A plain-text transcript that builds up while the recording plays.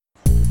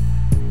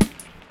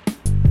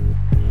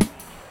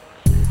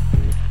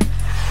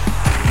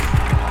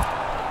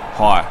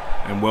Hi,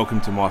 and welcome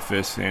to My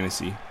First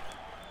Fantasy.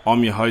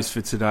 I'm your host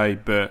for today,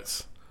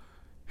 Bertz.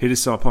 Hit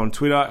us up on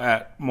Twitter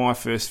at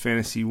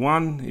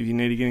MyFirstFantasy1 if you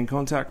need to get in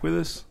contact with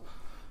us.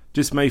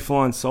 Just me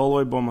flying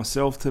solo by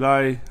myself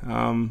today.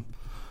 I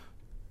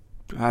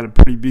had a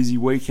pretty busy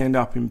weekend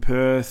up in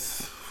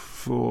Perth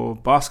for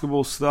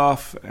basketball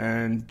stuff,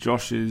 and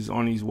Josh is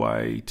on his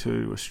way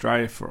to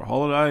Australia for a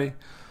holiday.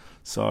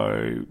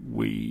 So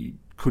we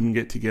couldn't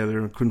get together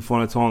and couldn't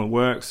find a time to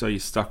work, so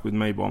you're stuck with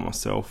me by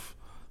myself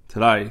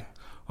today.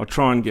 I'll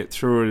try and get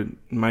through it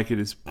and make it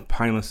as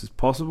painless as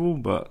possible,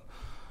 but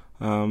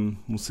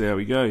we'll see how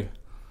we go.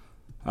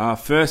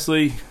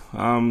 Firstly,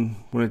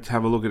 wanted to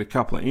have a look at a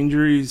couple of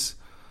injuries.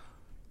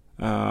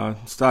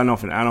 Starting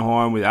off in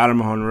Anaheim with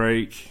Adam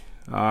Henrique.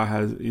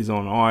 Is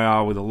on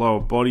IR with a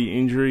lower body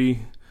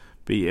injury.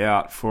 Be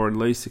out for at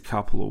least a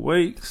couple of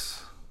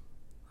weeks.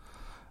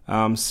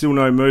 Still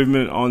no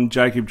movement on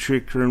Jacob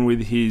Chikrin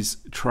with his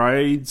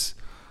trades.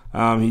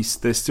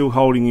 They're still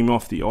holding him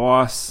off the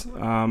ice.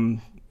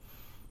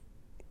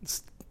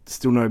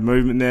 Still no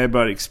movement there,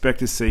 but expect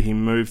to see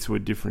him move to a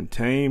different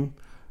team.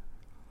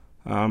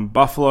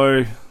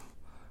 Buffalo,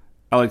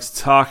 Alex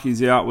Tuck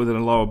is out with a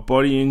lower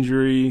body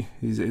injury.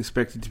 He's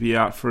expected to be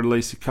out for at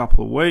least a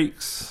couple of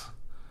weeks.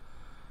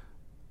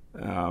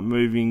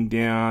 Moving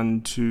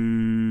down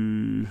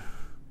to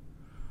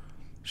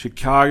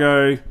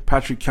Chicago,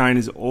 Patrick Kane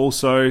is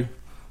also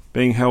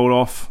being held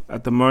off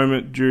at the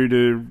moment due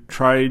to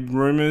trade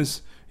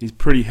rumours. He's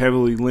pretty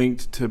heavily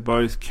linked to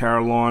both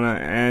Carolina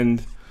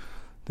and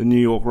the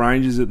New York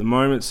Rangers at the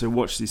moment, so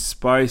watch this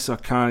space.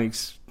 That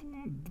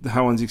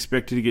one's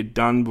expected to get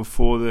done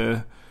before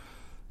the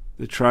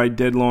trade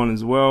deadline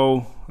as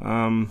well.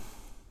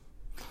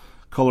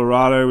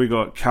 Colorado, we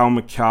got Cal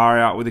McCarr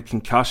out with a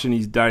concussion.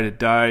 He's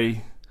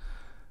day-to-day.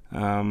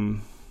 Keep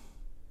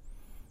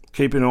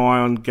an eye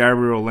on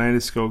Gabriel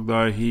Landeskog,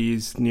 though. He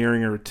is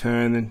nearing a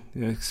return and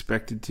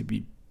expected to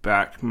be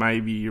back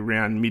maybe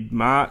around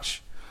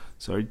mid-March.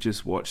 So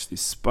just watch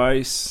this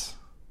space.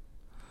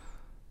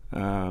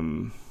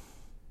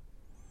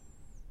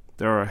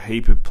 There are a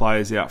heap of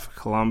players out for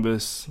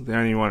Columbus. The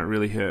only one that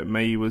really hurt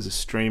me was a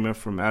streamer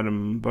from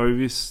Adam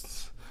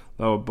Bovis.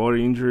 Lower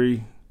body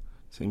injury.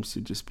 Seems to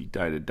just be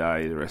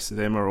day-to-day. The rest of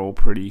them are all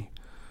pretty...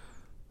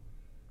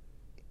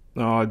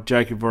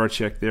 Jacob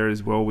Voracek there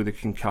as well with a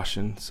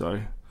concussion.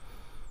 So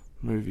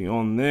moving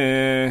on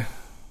there.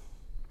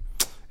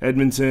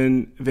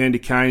 Edmonton, Vander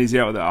Kane is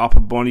out with an upper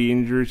body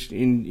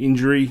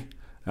injury.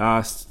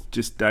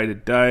 Just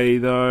day-to-day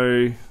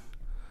though.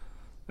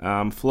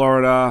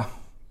 Florida,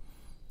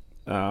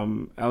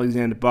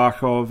 Alexander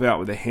Barkov out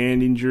with a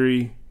hand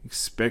injury.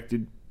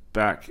 Expected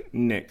back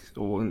next,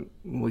 or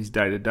he's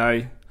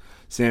day-to-day.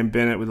 Sam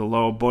Bennett with a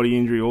lower body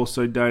injury,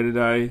 also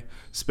day-to-day.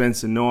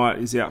 Spencer Knight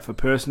is out for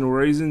personal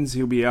reasons.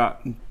 He'll be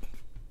out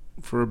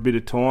for a bit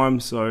of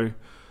time, so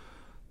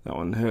that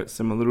one hurts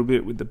them a little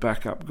bit with the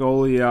backup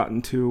goalie out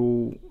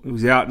until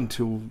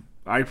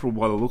April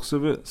by the looks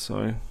of it.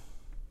 So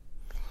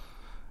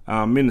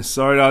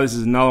Minnesota, this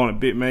is another one that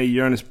bit me.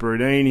 Jonas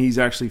Brodin, he's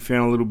actually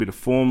found a little bit of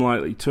form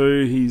lately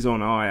too. He's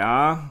on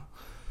IR.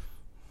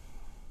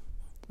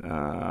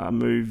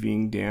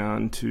 Moving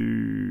down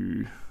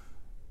to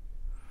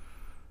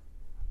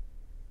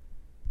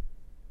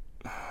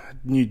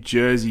New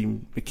Jersey,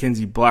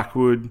 Mackenzie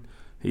Blackwood,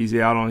 he's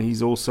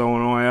also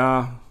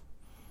on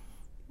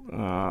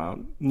IR.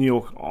 New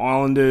York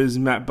Islanders,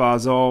 Matt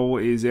Barzal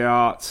is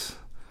out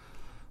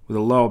with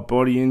a lower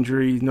body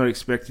injury, not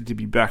expected to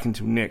be back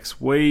until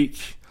next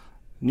week.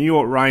 New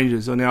York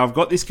Rangers, now I've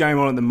got this game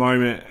on at the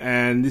moment,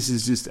 and this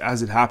is just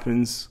as it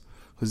happens,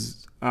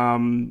 because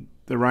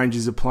the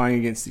Rangers are playing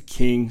against the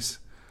Kings,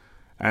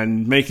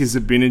 and Mika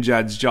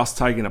Zibanejad's just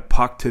taken a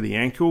puck to the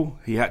ankle.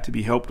 He had to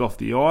be helped off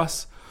the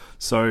ice.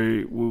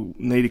 So we'll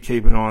need to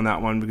keep an eye on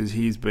that one because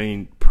he's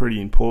been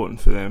pretty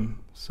important for them.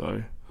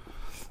 So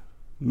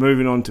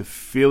moving on to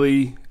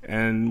Philly,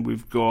 and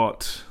we've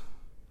got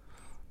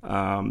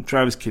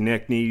Travis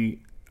Konechny,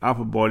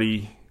 upper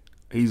body,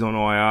 he's on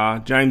IR.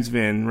 James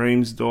Van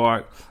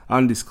Riemsdyk,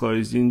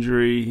 undisclosed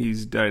injury,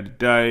 he's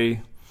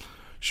day-to-day.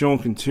 Sean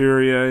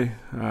Couturier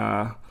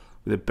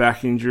with a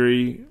back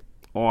injury,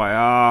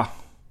 IR.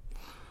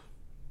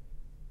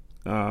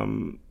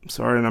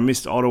 And I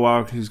missed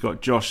Ottawa, who's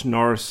got Josh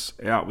Norris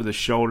out with a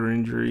shoulder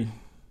injury.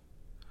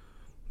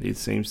 It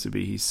seems to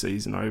be his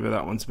season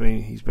over.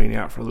 He's been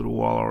out for a little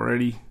while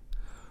already.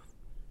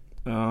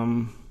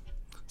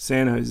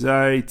 San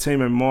Jose,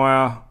 Timo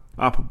Meyer,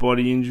 upper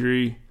body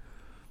injury,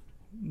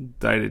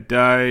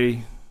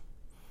 day-to-day.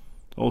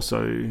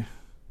 Also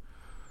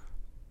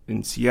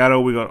in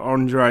Seattle, we got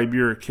Andre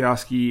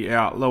Burakovsky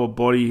out, lower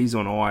body, he's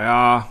on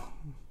IR.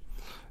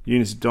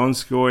 Jonas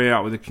Donskoy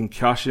out with a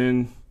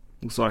concussion.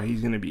 Looks like he's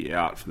going to be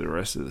out for the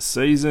rest of the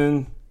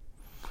season.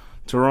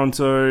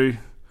 Toronto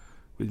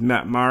with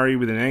Matt Murray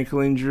with an ankle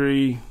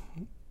injury.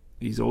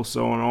 He's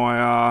also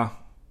on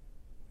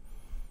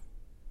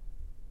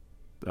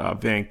IR.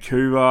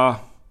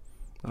 Vancouver,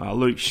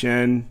 Luke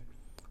Shen,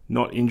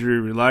 not injury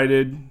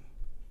related.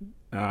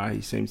 He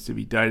seems to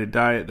be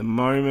day-to-day at the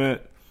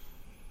moment.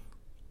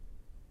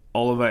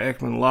 Oliver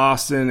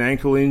Ekman-Larsson,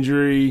 ankle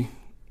injury.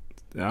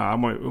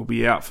 Will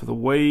be out for the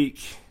week.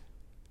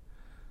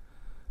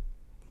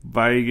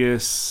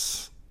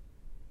 Vegas,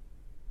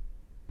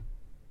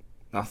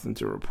 nothing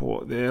to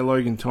report there.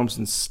 Logan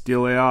Thompson's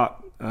still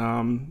out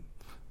on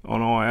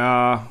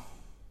IR.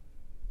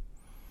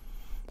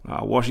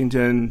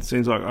 Washington,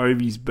 seems like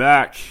Ovi's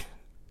back,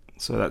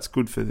 so that's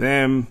good for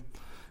them.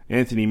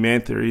 Anthony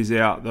Mantha is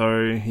out,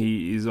 though.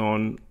 He is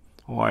on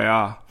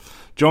IR.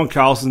 John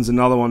Carlson's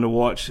another one to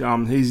watch.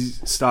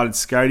 He's started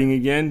skating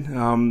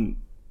again,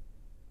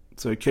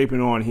 so keep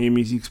an eye on him.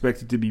 He's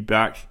expected to be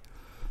back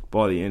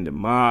by the end of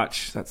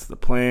March. That's the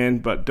plan,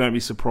 but don't be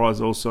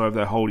surprised also if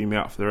they hold him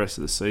out for the rest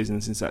of the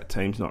season, since that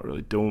team's not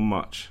really doing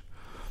much.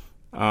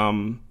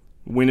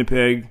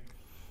 Winnipeg,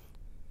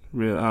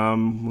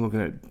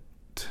 looking at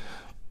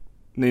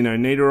Nino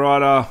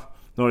Niederreiter,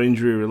 not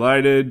injury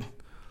related.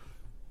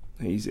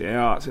 He's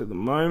out at the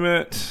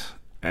moment.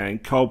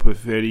 And Cole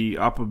Perfetti,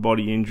 upper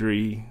body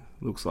injury,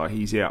 looks like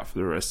he's out for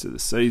the rest of the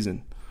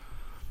season.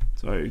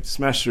 So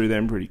smash through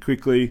them pretty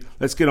quickly.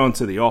 Let's get on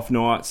to the off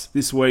nights.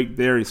 This week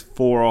there is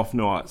 4 off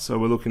nights. So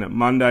we're looking at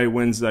Monday,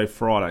 Wednesday,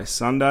 Friday,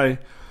 Sunday.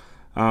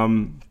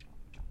 I'm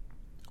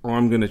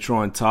going to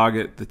try and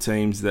target the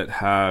teams that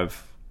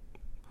have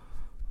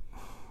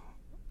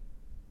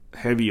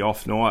heavy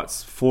off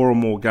nights, 4 or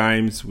more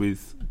games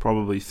with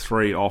probably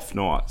 3 off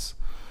nights.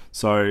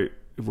 So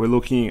if we're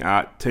looking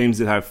at teams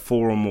that have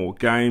 4 or more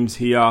games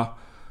here,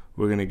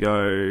 we're going to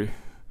go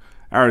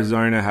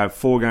Arizona have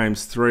 4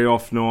 games, 3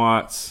 off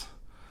nights.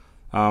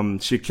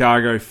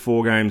 Chicago,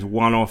 4 games,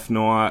 1 off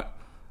night.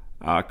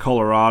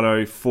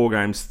 Colorado, 4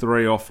 games,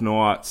 3 off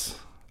nights.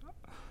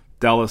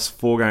 Dallas,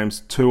 4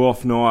 games, 2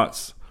 off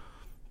nights.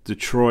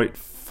 Detroit,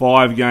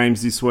 5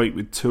 games this week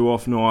with 2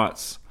 off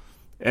nights.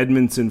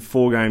 Edmonton,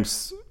 4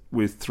 games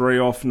with 3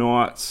 off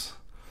nights.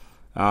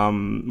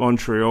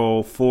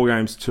 Montreal, 4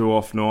 games, 2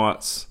 off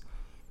nights.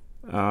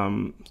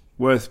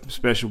 Worth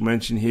special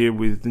mention here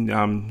with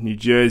New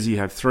Jersey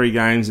have 3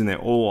 games and they're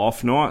all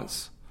off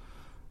nights.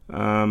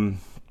 Down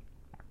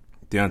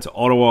to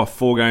Ottawa,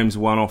 4 games,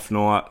 1 off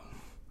night.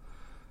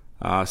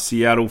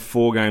 Seattle,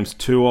 4 games,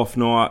 2 off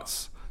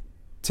nights.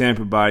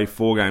 Tampa Bay,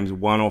 4 games,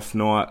 1 off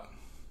night.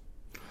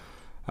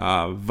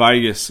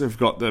 Vegas have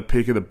got the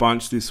pick of the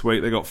bunch this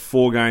week. They got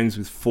 4 games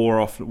with 4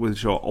 off,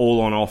 which are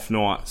all on off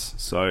nights.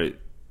 So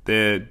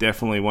they're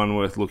definitely one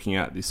worth looking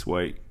at this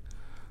week.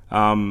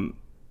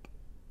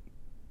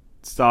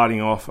 Starting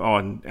off,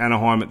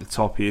 Anaheim at the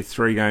top here,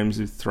 3 games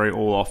with 3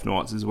 all off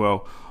nights as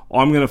well.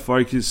 I'm going to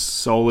focus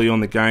solely on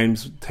the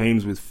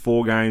teams with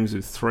 4 games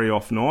with 3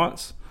 off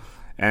nights,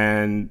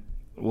 and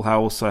we'll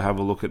also have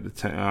a look at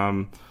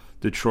the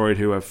Detroit,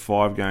 who have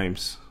 5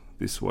 games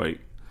this week.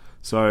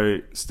 So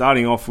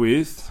starting off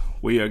with,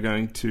 we are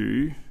going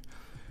to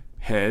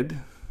bear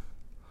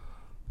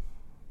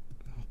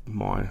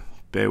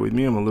with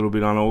me, I'm a little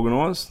bit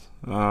unorganised.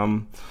 We're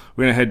going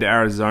to head to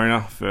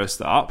Arizona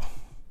first up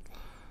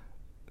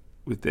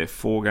with their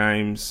 4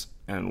 games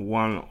and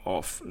 1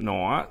 off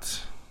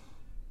night.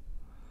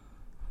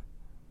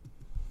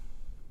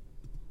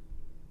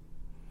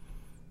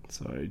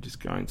 So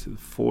just going to the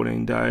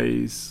 14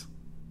 days,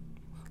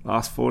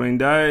 last 14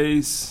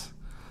 days.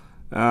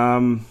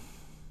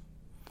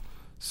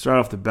 Straight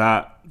off the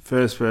bat,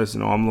 first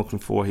person I'm looking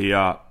for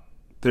here,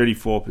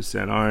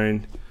 34%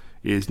 owned,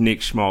 is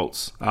Nick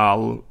Schmaltz.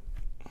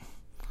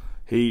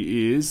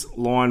 He is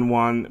line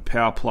 1,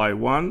 power play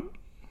 1.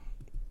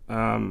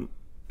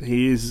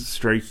 He is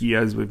streaky,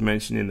 as we've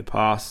mentioned in the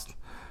past,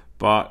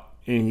 but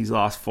in his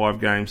last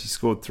 5 games, he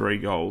scored 3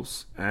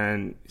 goals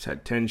and he's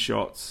had 10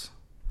 shots,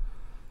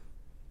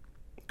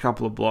 a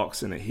couple of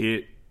blocks and a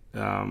hit.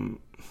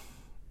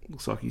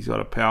 Looks like he's got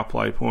a power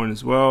play point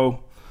as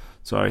well.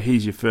 So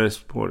he's your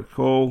first port of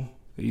call.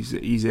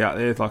 He's out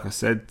there, like I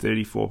said,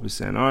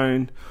 34%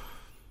 owned.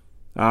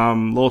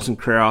 Lawson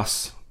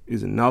Krause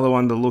is another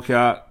one to look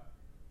at.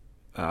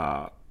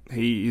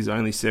 He is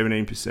only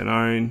 17%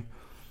 owned.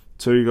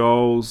 2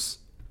 goals,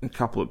 a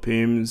couple of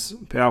PIMs,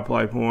 power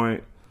play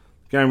point,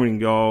 game-winning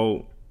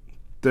goal,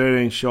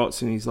 13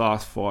 shots in his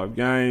last 5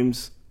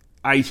 games,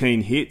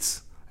 18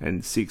 hits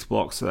and 6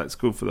 blocks, so that's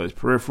good for those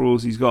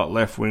peripherals. He's got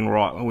left wing,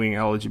 right wing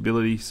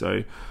eligibility,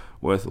 so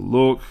worth a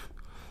look.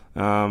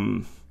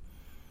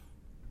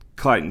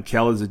 Clayton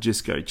Keller's a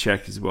just go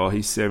check as well.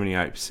 He's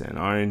 78%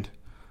 owned.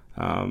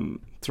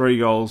 3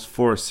 goals,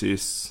 4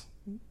 assists,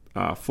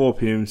 4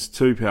 PIMs,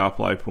 2 power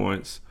play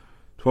points,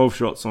 12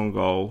 shots on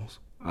goals,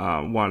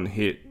 1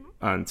 hit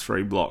and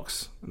 3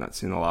 blocks, and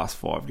that's in the last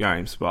 5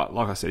 games. But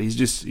like I said, he's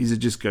a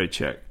just go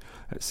check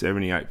at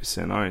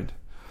 78% owned.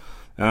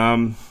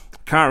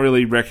 Can't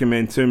really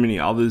recommend too many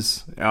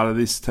others out of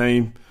this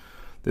team.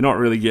 They're not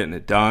really getting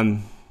it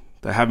done.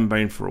 They haven't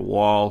been for a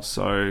while,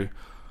 so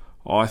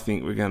I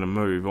think we're going to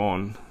move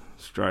on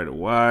straight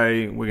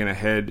away. We're going to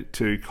head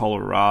to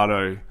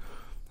Colorado.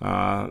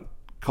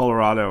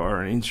 Colorado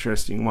are an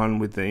interesting one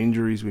with the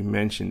injuries we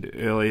mentioned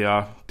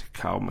earlier to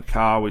Cale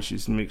Makar, which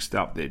has mixed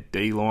up their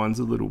D-lines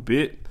a little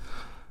bit.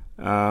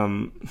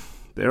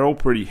 They're all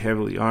pretty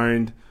heavily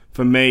owned.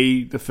 for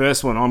me, the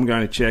first one I'm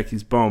going to check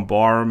is Bowen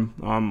Byram.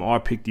 I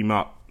picked him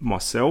up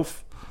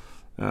myself.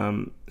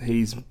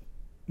 He's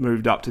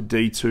moved up to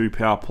D2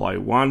 power play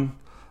 1,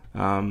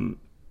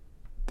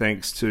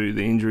 thanks to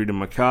the injury to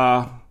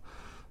McCarr.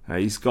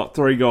 He's got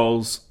 3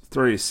 goals,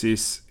 3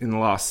 assists in the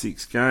last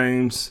 6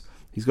 games.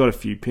 He's got a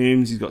few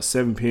PIMs. He's got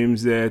 7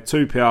 PIMs there,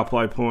 2 power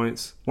play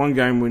points, 1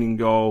 game-winning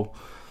goal,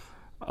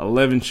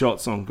 11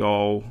 shots on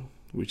goal,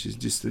 which is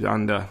just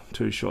under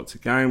 2 shots a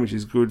game, which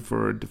is good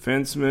for a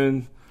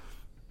defenseman.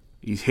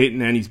 He's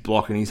hitting and he's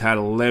blocking. He's had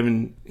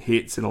 11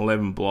 hits and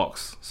 11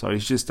 blocks. So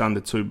he's just under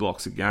 2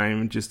 blocks a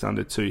game and just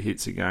under 2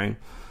 hits a game,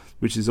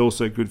 which is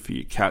also good for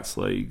your Cats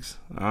leagues.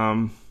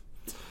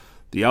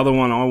 The other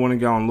one I want to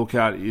go and look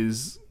at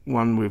is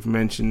one we've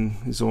mentioned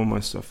is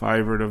almost a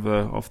favourite of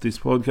this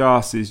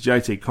podcast, is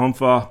JT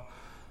Compher.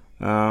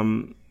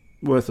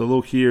 Worth a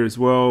look here as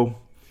well.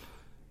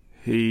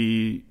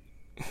 His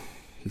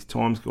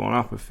time's gone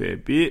up a fair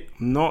bit.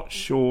 I'm not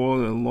sure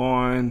the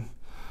line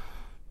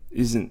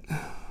isn't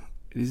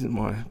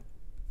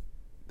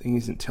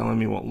telling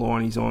me what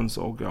line he's on,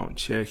 so I'll go and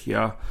check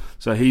here.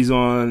 So he's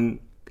on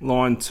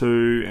line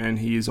 2 and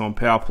he is on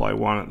power play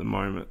 1 at the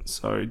moment.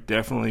 So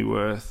definitely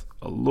worth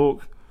a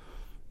look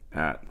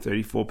at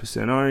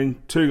 34%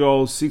 owned. 2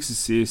 goals, 6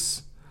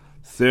 assists,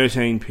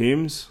 13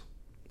 PIMs,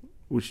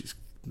 which is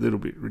a little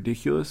bit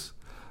ridiculous.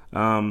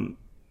 1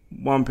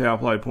 power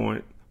play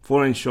point,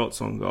 14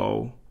 shots on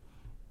goal,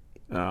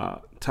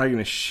 taking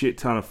a shit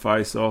ton of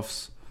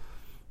face-offs,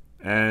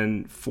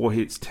 and 4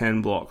 hits,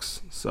 10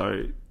 blocks.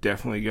 So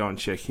definitely go and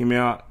check him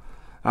out.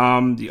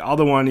 The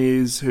other one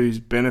is, who's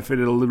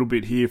benefited a little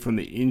bit here from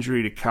the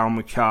injury to Cale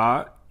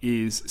Makar,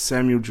 is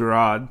Samuel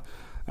Girard.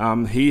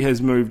 He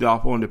has moved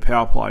up onto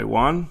power play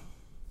 1.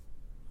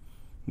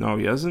 No,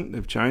 he hasn't.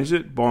 They've changed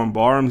it. Bowen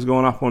Byram's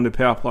gone up onto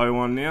power play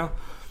 1 now.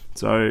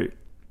 So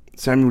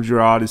Samuel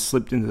Girard has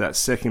slipped into that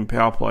second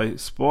power play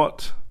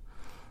spot.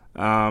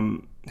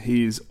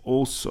 He is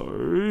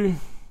also,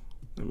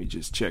 let me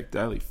just check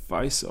daily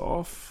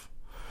face-off,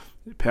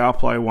 power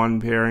play 1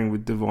 pairing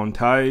with Devon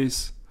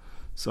Tays.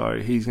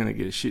 So he's going to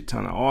get a shit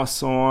ton of ice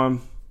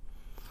time.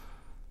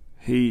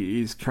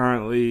 He is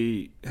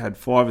currently had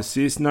 5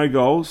 assists, no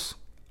goals,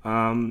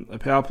 a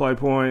power play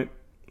point.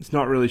 He's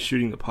not really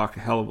shooting the puck a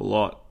hell of a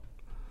lot.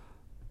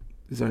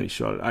 He's only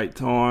shot it 8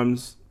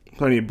 times.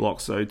 Plenty of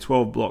blocks, so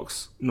 12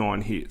 blocks,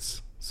 9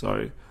 hits.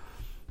 So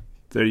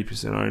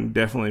 30% owned,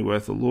 definitely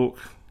worth a look.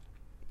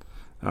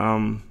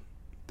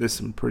 There's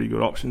some pretty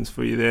good options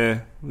for you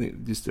there. I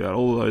think just about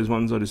all of those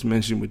ones I just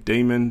mentioned with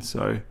Demon,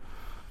 so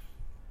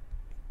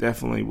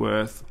definitely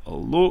worth a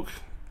look.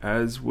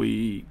 As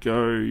we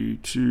go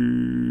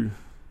to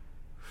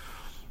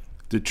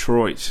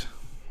Detroit.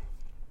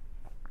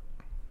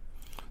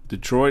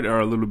 Detroit are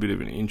a little bit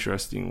of an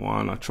interesting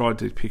one. I tried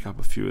to pick up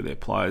a few of their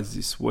players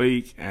this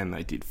week, and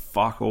they did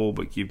fuck all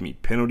but give me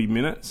penalty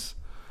minutes.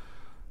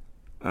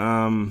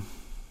 Dylan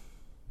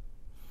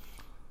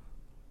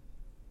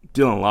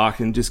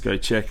Larkin, just go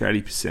check,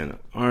 80%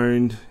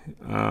 owned.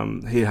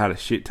 He had a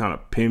shit ton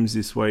of PIMs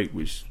this week,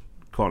 which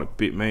kind of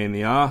bit me in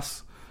the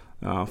arse.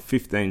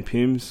 15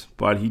 PIMs,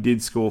 but he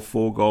did score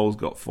 4 goals,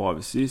 got 5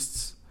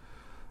 assists.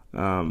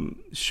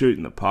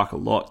 Shooting the puck a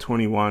lot,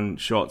 21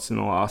 shots in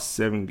the last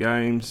 7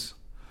 games.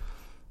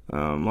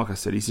 Like I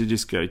said, he should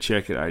just go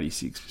check at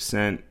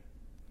 86%.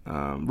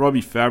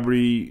 Robbie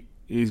Fabry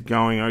is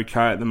going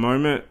okay at the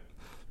moment,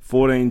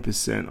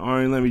 14%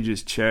 owned. Let me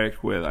just check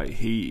where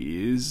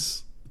he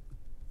is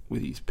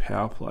with his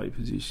power play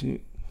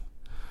position.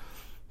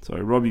 So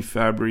Robbie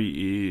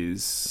Fabry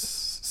is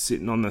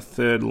sitting on the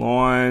 3rd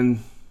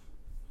line,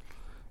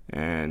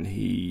 and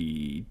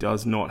he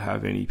does not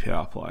have any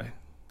power play.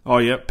 Oh,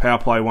 yep, power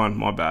play 1,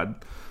 my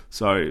bad.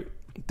 So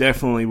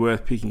definitely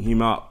worth picking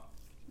him up.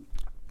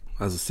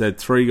 As I said,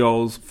 3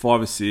 goals,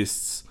 5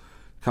 assists,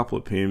 a couple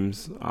of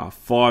PIMs,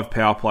 5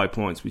 power play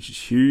points, which is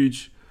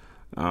huge.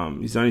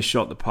 He's only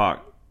shot the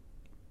puck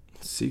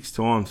 6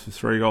 times for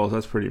 3 goals.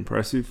 That's pretty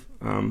impressive.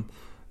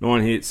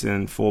 9 hits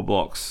and 4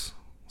 blocks.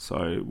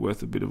 So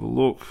worth a bit of a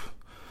look.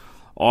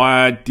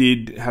 I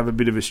did have a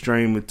bit of a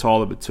stream with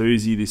Tyler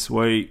Bertuzzi this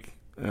week.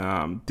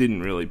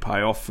 Didn't really pay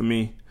off for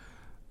me.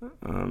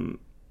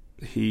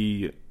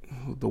 The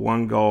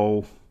 1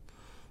 goal,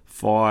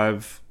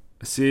 5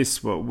 assists,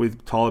 but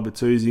with Tyler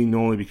Bertuzzi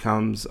normally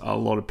becomes a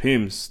lot of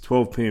PIMs,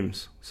 12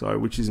 PIMs, so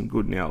which isn't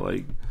good in our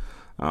league.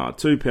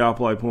 2 power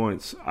play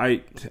points,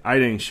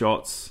 18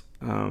 shots,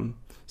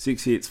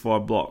 6 hits,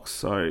 5 blocks.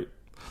 So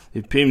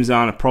if PIMs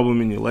aren't a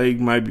problem in your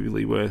league, maybe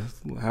really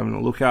worth having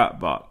a look at,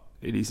 but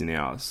it is in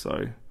ours,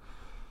 so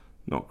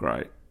not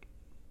great.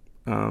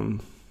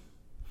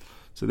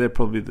 So they're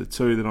probably the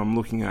 2 that I'm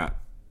looking at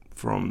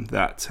from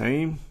that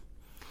team.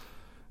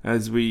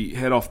 As we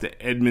head off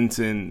to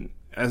Edmonton,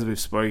 as we've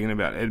spoken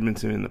about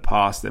Edmonton in the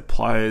past, their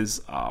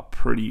players are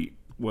pretty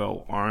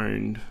well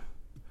owned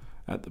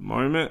at the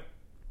moment,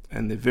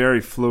 and they're very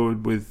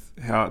fluid with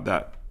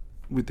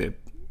with their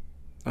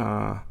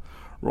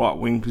right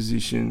wing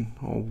position,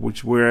 or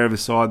wherever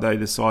side they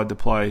decide to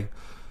play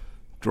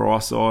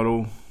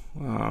Draisaitl.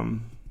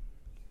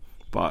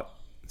 but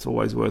it's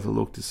always worth a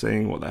look to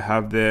seeing what they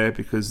have there,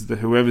 because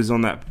whoever's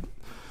on that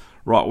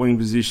right wing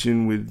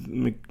position with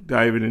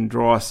McDavid and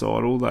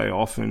Draisaitl, they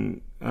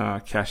often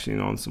cash in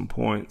on some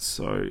points,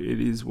 so it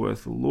is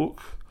worth a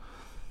look.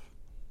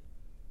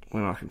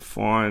 When I can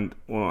find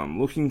what I'm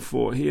looking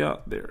for here,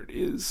 there it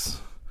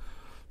is.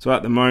 So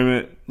at the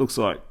moment, looks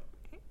like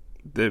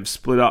they've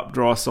split up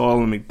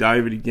Draisaitl and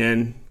McDavid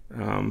again.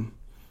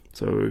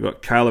 So we've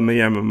got Caleb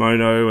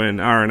Yamamoto and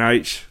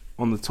RNH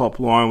on the top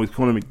line with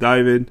Connor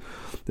McDavid.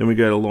 Then we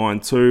go to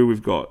line 2.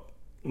 We've got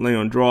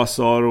Leon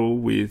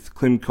Draisaitl with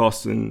Klim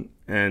Kostin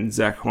and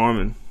Zach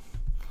Hyman.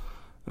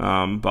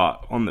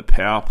 But on the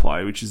power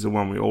play, which is the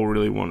one we all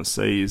really want to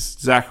see, is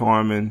Zach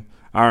Hyman,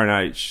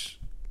 RNH,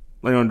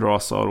 Leon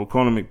Draisaitl,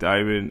 Connor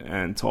McDavid,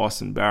 and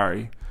Tyson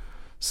Barrie.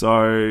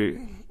 So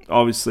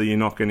obviously you're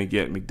not going to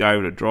get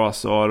McDavid or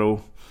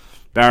Draisaitl.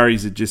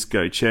 Barry's a just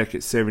go check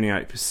at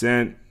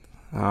 78%.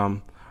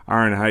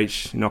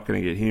 RNH, you're not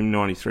going to get him,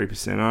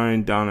 93%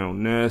 owned. Darnell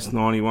Nurse,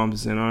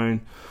 91%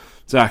 owned.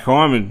 Zach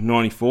Hyman,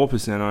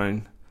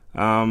 94%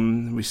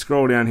 owned. We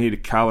scroll down here to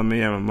Callum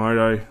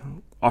Yamamoto.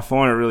 I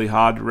find it really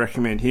hard to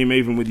recommend him,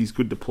 even with his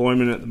good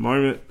deployment at the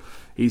moment.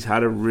 He's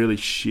had a really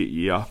shit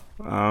year.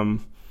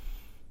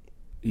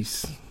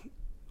 His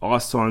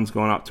ice time's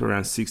gone up to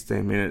around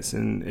 16 minutes,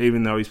 and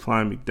even though he's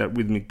playing with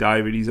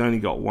McDavid, he's only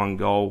got 1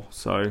 goal.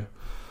 So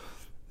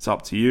it's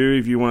up to you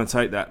if you want to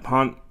take that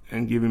punt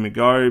and give him a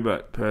go,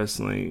 but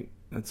personally,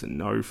 that's a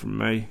no from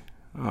me.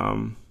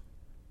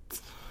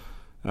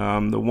 The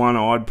one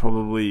I'd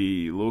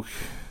probably look,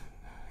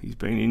 he's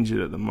been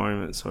injured at the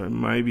moment, so it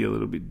may be a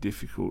little bit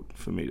difficult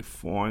for me to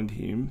find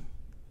him.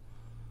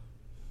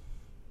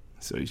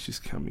 So he's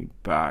just coming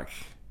back.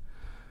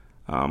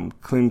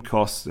 Klim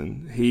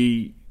Kostin,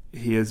 he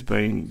has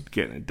been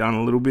getting it done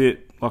a little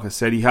bit. Like I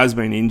said, he has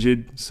been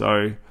injured,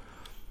 so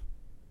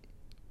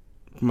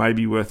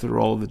maybe worth the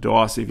roll of the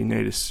dice if you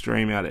need a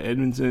stream out of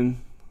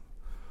Edmonton.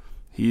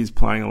 He is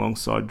playing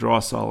alongside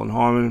Draisaitl and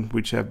Hyman,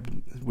 which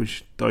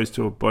those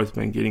two have both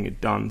been getting it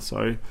done,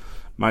 so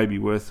maybe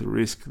worth the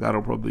risk.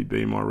 That'll probably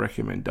be my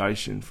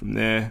recommendation from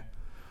there.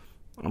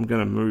 I'm going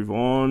to move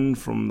on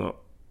from the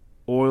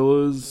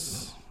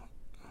Oilers.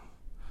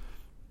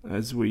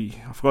 I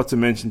forgot to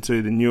mention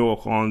too, the New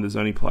York Islanders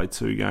only played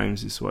 2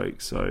 games this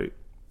week, so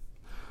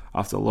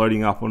after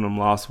loading up on them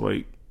last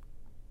week,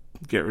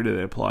 get rid of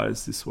their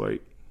players this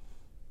week.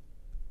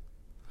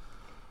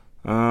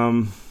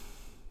 Where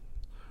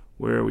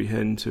are we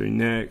heading to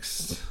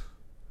next?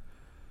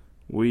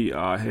 We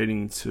are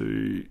heading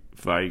to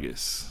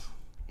Vegas.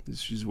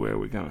 This is where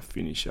we're going to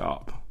finish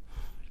up.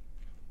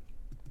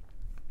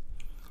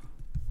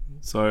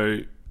 So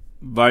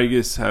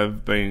Vegas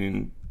have been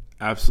in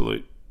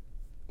absolute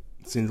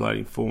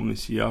scintillating form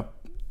this year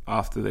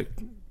after their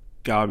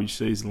garbage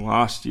season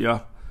last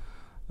year.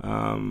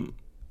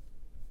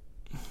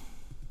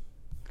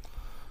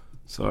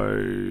 So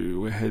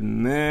we're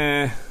heading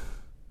there.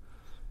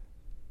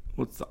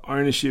 What's the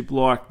ownership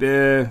like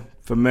there?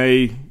 For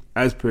me,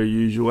 as per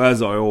usual,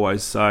 as I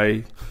always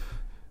say,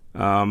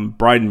 Braden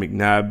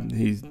McNabb,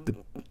 he's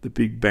the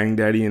big bang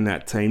daddy in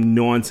that team.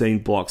 19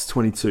 blocks,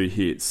 22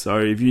 hits. So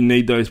if you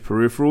need those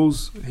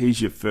peripherals,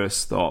 he's your first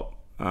stop.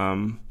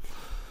 Might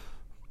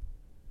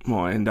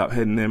end up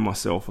heading there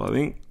myself, I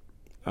think.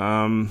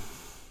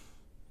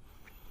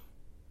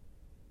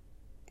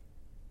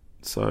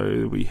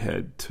 So we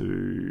head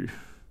to,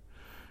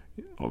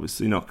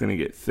 obviously not going to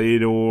get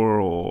Theodore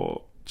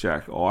or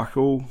Jack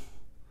Eichel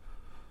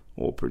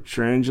or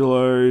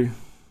Pietrangelo.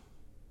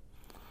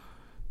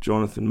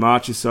 Jonathan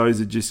Marchessault's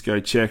a just go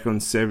check on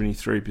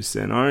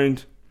 73%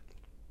 owned.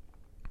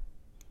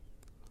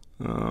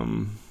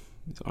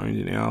 He's owned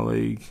in our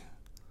league.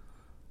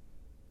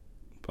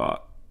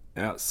 But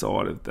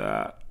outside of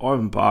that,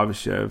 Ivan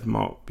Barbashev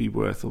might be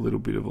worth a little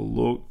bit of a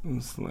look.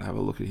 Let's have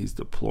a look at his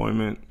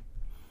deployment.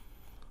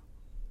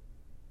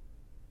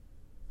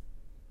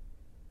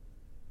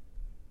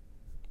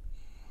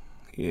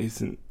 He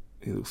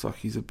looks like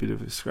he's a bit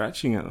of a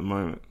scratching at the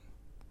moment.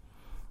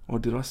 Or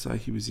did I say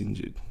he was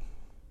injured?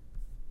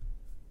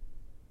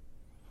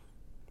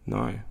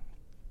 No.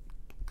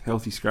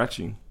 Healthy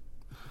scratching.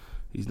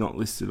 He's not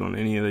listed on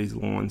any of these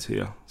lines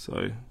here.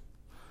 So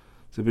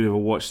it's a bit of a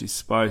watch this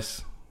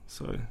space.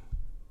 So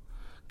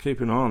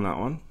keep an eye on that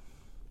one.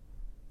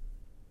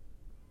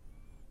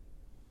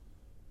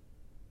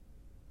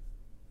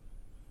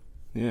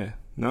 Yeah.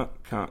 No,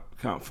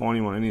 can't find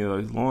him on any of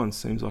those lines.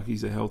 Seems like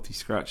he's a healthy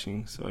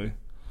scratching. So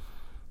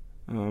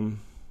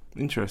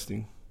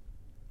interesting.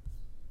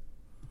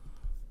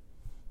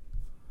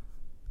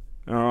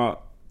 All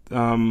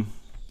right.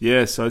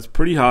 Yeah, so it's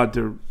pretty hard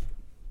to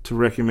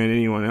recommend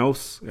anyone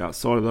else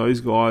outside of those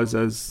guys,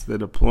 as their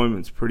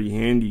deployment's pretty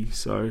handy.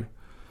 So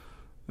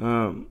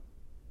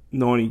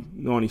 90,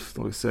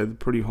 like I said,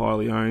 pretty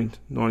highly owned.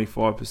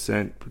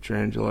 95%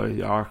 Pietrangelo,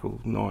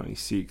 Eichel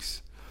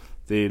 96,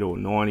 Theodore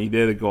 90.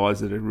 They're the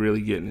guys that are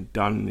really getting it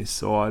done in this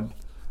side.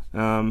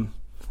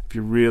 If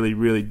you're really,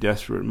 really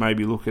desperate,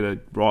 maybe look at a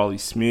Riley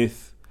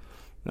Smith,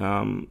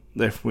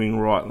 left wing,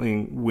 right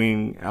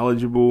wing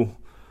eligible.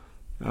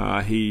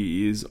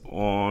 He is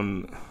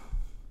on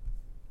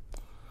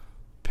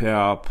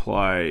power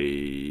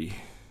play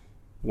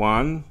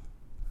 1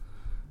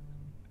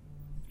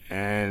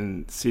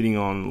 and sitting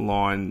on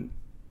line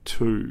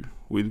 2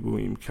 with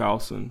William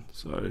Carlson.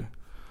 So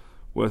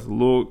worth a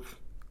look.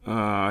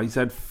 He's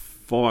had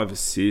 5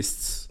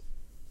 assists.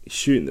 He's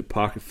shooting the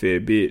puck a fair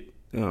bit.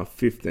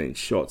 15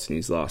 shots in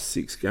his last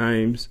 6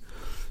 games.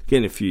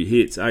 Getting a few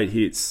hits, 8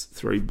 hits,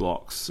 3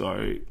 blocks.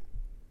 So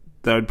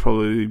that would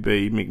probably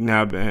be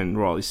McNabb and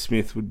Riley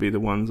Smith would be the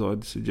ones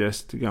I'd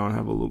suggest to go and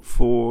have a look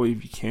for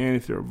if you can,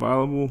 if they're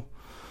available.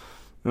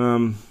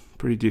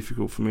 Pretty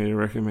difficult for me to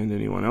recommend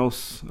anyone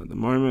else at the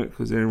moment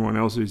because everyone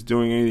else who's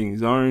doing anything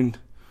is owned.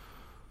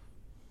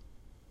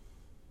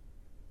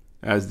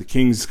 As the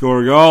Kings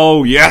score a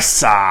goal, yes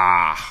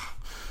sir!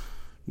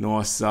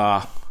 Nice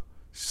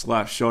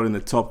slap shot in the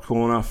top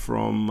corner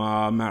from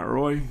Matt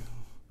Roy.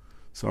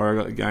 Sorry,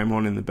 I got the game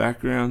on in the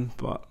background,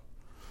 but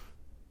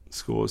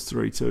scores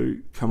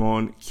 3-2. Come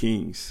on,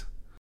 Kings.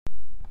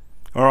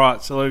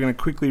 Alright, so we're going to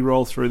quickly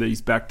roll through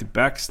these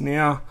back-to-backs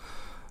now.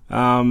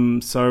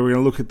 So we're going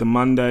to look at the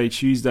Monday,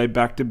 Tuesday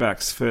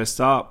back-to-backs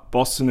first up.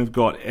 Boston have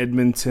got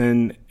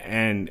Edmonton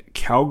and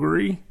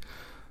Calgary.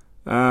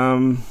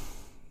 Boston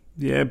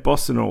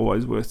are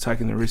always worth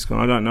taking the risk on.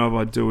 I don't know if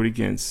I'd do it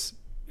against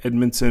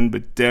Edmonton,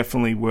 but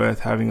definitely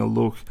worth having a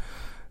look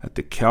at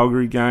the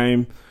Calgary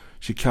game.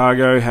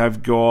 Chicago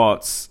have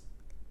got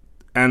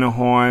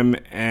Anaheim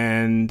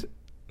and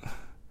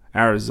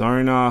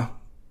Arizona.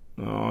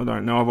 I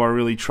don't know if I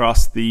really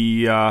trust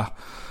the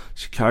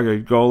Chicago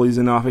goalies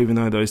enough, even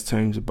though those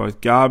teams are both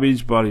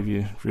garbage. But if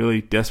you're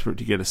really desperate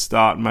to get a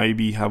start,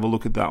 maybe have a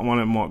look at that one.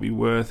 It might be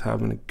worth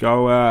having a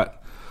go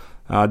at.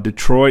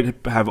 Detroit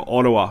have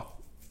Ottawa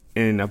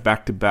in a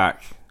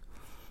back-to-back.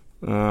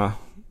 You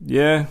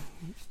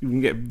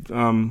can get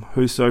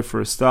Husso for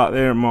a start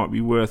there. It might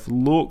be worth a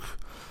look.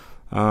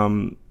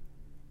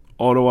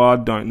 Ottawa,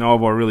 don't know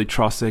if I really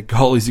trust their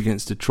goalies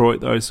against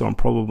Detroit though, so I'm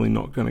probably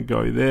not going to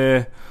go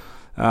there.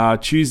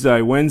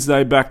 Tuesday,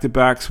 Wednesday,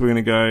 back-to-backs.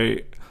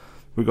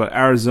 We've got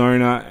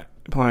Arizona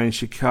playing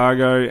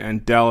Chicago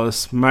and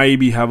Dallas.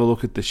 Maybe have a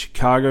look at the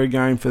Chicago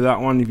game for that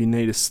one if you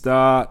need a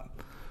start.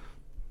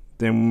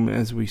 Then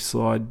as we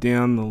slide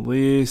down the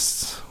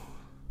list,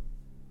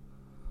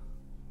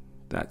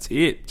 that's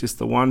it. Just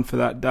the one for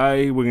that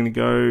day. We're going to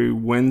go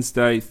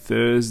Wednesday,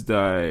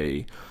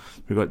 Thursday.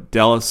 We've got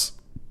Dallas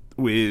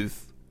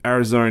with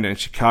Arizona and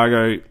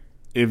Chicago.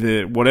 If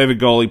whatever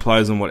goalie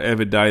plays on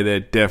whatever day there,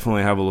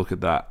 definitely have a look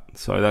at that.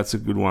 So that's a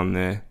good one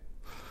there.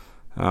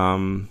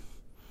 The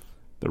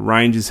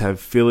Rangers have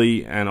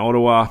Philly and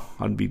Ottawa.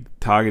 I'd be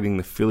targeting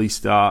the Philly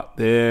start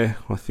there,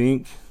 I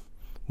think,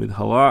 with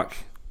Halak.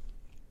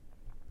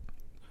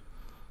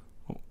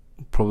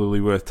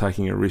 Probably worth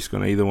taking a risk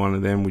on either one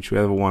of them,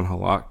 whichever one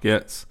Halak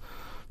gets.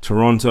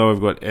 Toronto,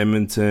 I've got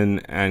Edmonton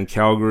and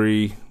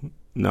Calgary.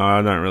 No,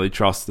 I don't really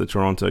trust the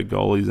Toronto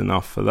goalies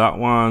enough for that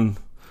one.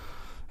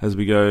 As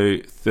we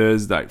go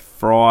Thursday,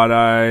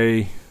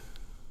 Friday,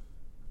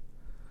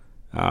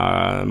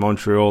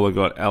 Montreal have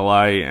got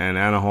LA and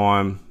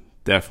Anaheim.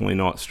 Definitely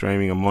not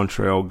streaming a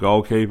Montreal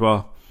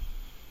goalkeeper.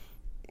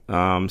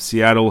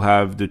 Seattle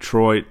have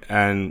Detroit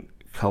and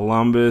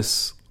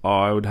Columbus.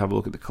 I would have a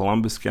look at the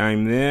Columbus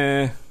game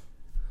there.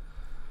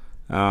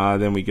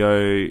 Then we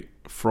go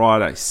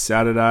Friday,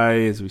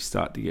 Saturday, as we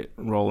start to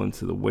roll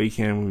into the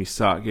weekend, when we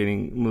start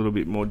getting a little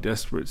bit more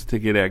desperate to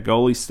get our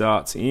goalie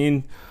starts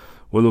in.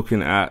 We're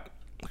looking at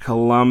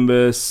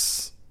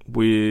Columbus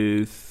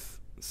with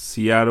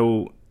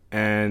Seattle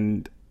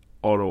and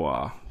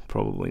Ottawa.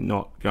 Probably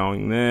not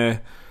going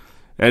there.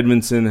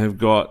 Edmonton have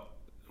got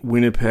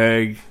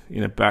Winnipeg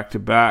in a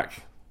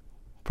back-to-back.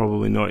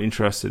 Probably not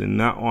interested in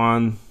that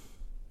one.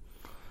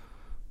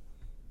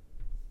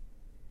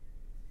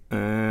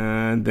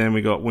 And then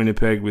we got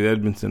Winnipeg with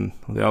Edmonton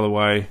the other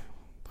way.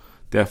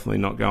 Definitely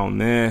not going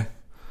there.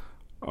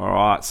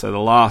 Alright, so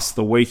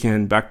the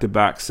weekend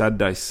back-to-back,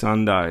 Saturday,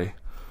 Sunday.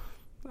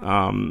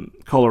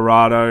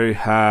 Colorado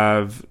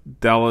have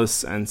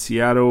Dallas and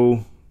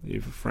Seattle.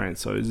 If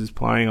Francouz is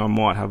playing, I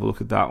might have a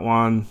look at that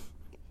one.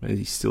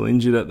 He's still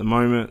injured at the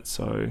moment.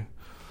 So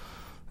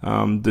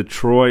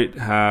Detroit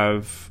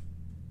have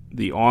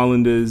the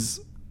Islanders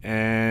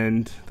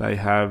and they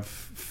have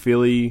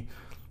Philly.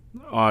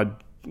 I'd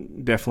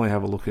definitely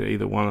have a look at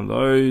either one of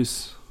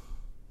those.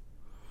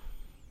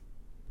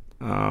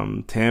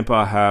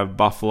 Tampa have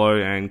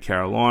Buffalo and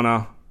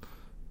Carolina.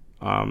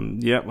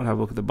 I'd have a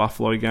look at the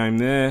Buffalo game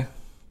there.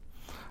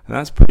 And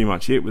that's pretty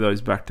much it with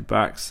those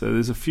back-to-backs. So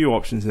there's a few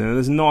options in there.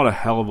 There's not a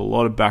hell of a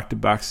lot of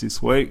back-to-backs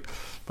this week,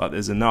 but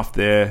there's enough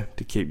there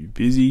to keep you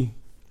busy.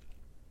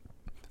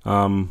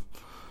 That's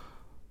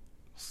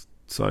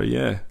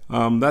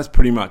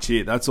pretty much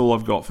it. That's all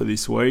I've got for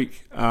this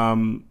week.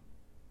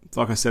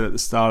 Like I said at the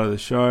start of the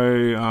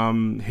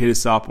show, hit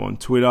us up on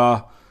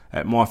Twitter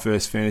at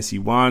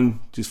MyFirstFantasy1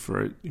 just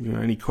for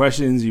any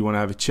questions, you want to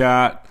have a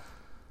chat.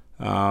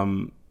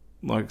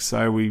 Like I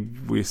say,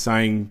 we're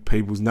saying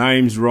people's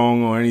names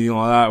wrong or anything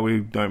like that. We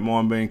don't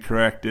mind being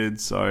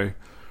corrected. So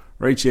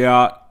reach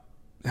out,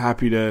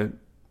 happy to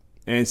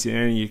answer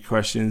any of your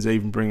questions,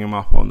 even bring them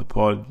up on the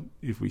pod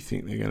if we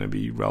think they're going to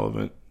be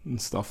relevant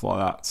and stuff like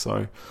that.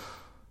 So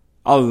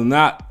other than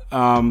that,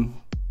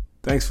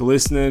 thanks for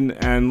listening,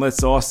 and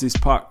let's ice this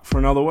puck for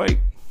another week.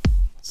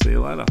 See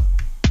you later.